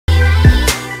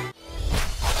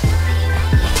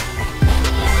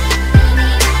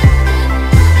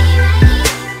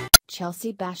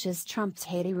Chelsea bashes Trump's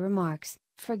Haiti remarks,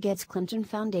 forgets Clinton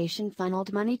Foundation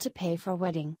funneled money to pay for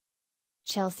wedding.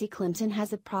 Chelsea Clinton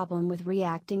has a problem with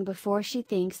reacting before she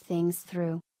thinks things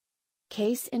through.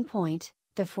 Case in point,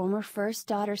 the former first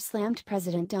daughter slammed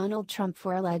President Donald Trump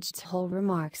for alleged hole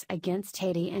remarks against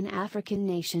Haiti and African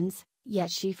nations,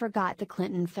 yet she forgot the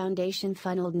Clinton Foundation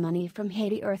funneled money from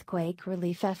Haiti earthquake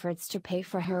relief efforts to pay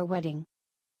for her wedding.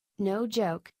 No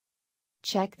joke.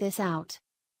 Check this out.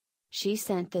 She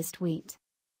sent this tweet.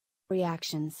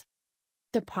 Reactions.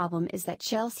 The problem is that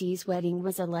Chelsea's wedding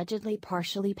was allegedly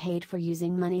partially paid for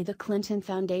using money the Clinton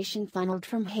Foundation funneled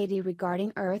from Haiti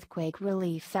regarding earthquake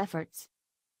relief efforts.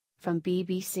 From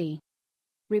BBC.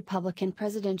 Republican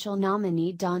presidential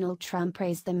nominee Donald Trump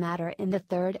praised the matter in the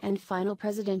third and final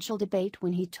presidential debate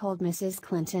when he told Mrs.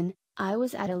 Clinton, "I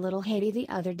was at a Little Haiti the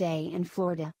other day in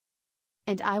Florida.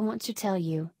 And I want to tell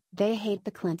you, they hate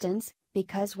the Clintons,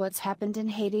 because what's happened in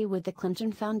Haiti with the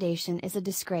Clinton Foundation is a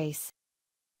disgrace."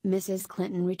 Mrs.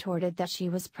 Clinton retorted that she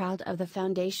was proud of the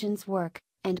foundation's work,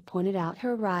 and pointed out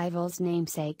her rival's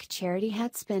namesake charity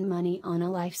had spent money on a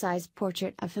life-size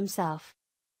portrait of himself.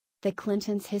 The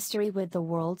Clintons' history with the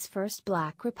world's first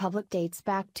black republic dates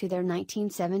back to their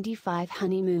 1975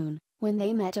 honeymoon, when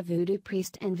they met a voodoo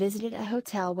priest and visited a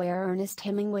hotel where Ernest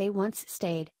Hemingway once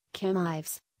stayed. Kim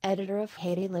Ives, editor of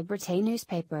Haiti Liberté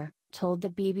newspaper, told the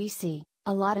BBC,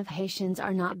 "A lot of Haitians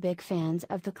are not big fans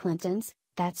of the Clintons,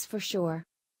 that's for sure."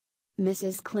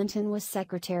 Mrs. Clinton was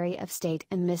Secretary of State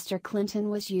and Mr. Clinton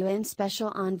was UN Special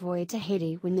Envoy to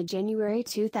Haiti when the January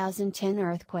 2010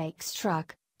 earthquake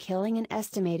struck, killing an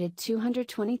estimated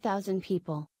 220,000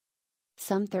 people.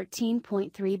 Some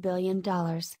 $13.3 billion,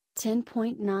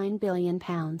 £10.9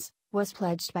 billion, was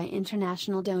pledged by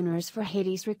international donors for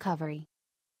Haiti's recovery.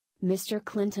 Mr.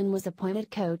 Clinton was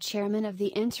appointed co-chairman of the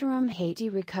Interim Haiti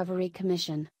Recovery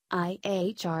Commission,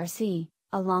 IHRC,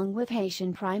 along with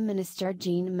Haitian Prime Minister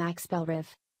Jean-Max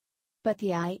Belrive. But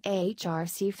the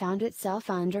IHRC found itself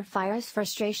under fire as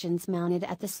frustrations mounted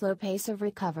at the slow pace of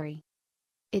recovery.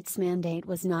 Its mandate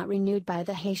was not renewed by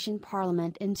the Haitian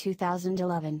Parliament in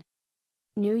 2011.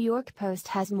 New York Post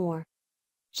has more.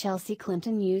 Chelsea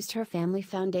Clinton used her family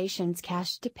foundation's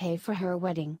cash to pay for her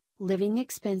wedding, living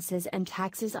expenses and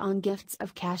taxes on gifts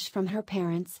of cash from her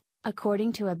parents,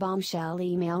 according to a bombshell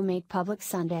email made public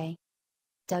Sunday.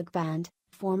 Doug Band,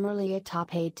 formerly a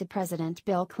top aide to President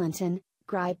Bill Clinton,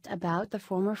 griped about the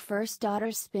former first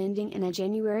daughter's spending in a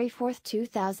January 4,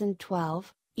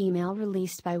 2012, email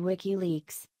released by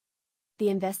WikiLeaks. The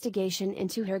investigation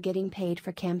into her getting paid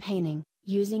for campaigning,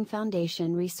 using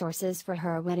foundation resources for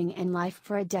her wedding and life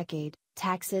for a decade,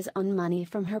 taxes on money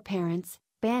from her parents,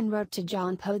 Band wrote to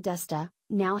John Podesta,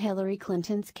 now Hillary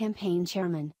Clinton's campaign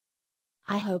chairman.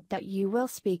 "I hope that you will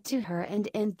speak to her and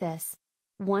end this.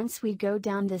 Once we go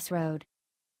down this road."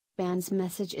 Band's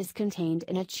message is contained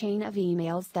in a chain of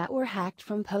emails that were hacked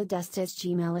from Podesta's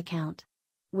Gmail account.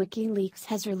 WikiLeaks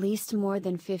has released more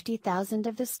than 50,000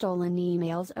 of the stolen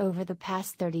emails over the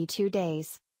past 32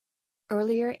 days.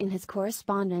 Earlier in his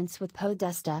correspondence with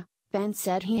Podesta, Band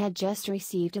said he had just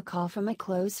received a call from a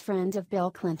close friend of Bill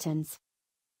Clinton's.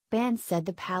 Band said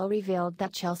the pal revealed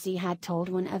that Chelsea had told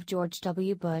one of George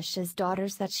W. Bush's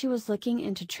daughters that she was looking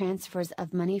into transfers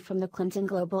of money from the Clinton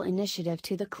Global Initiative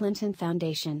to the Clinton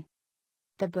Foundation.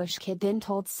 The Bush kid then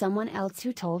told someone else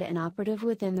who told an operative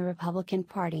within the Republican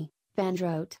Party, Band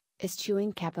wrote,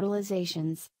 "Eschewing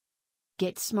capitalizations.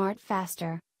 Get smart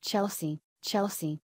faster, Chelsea, Chelsea."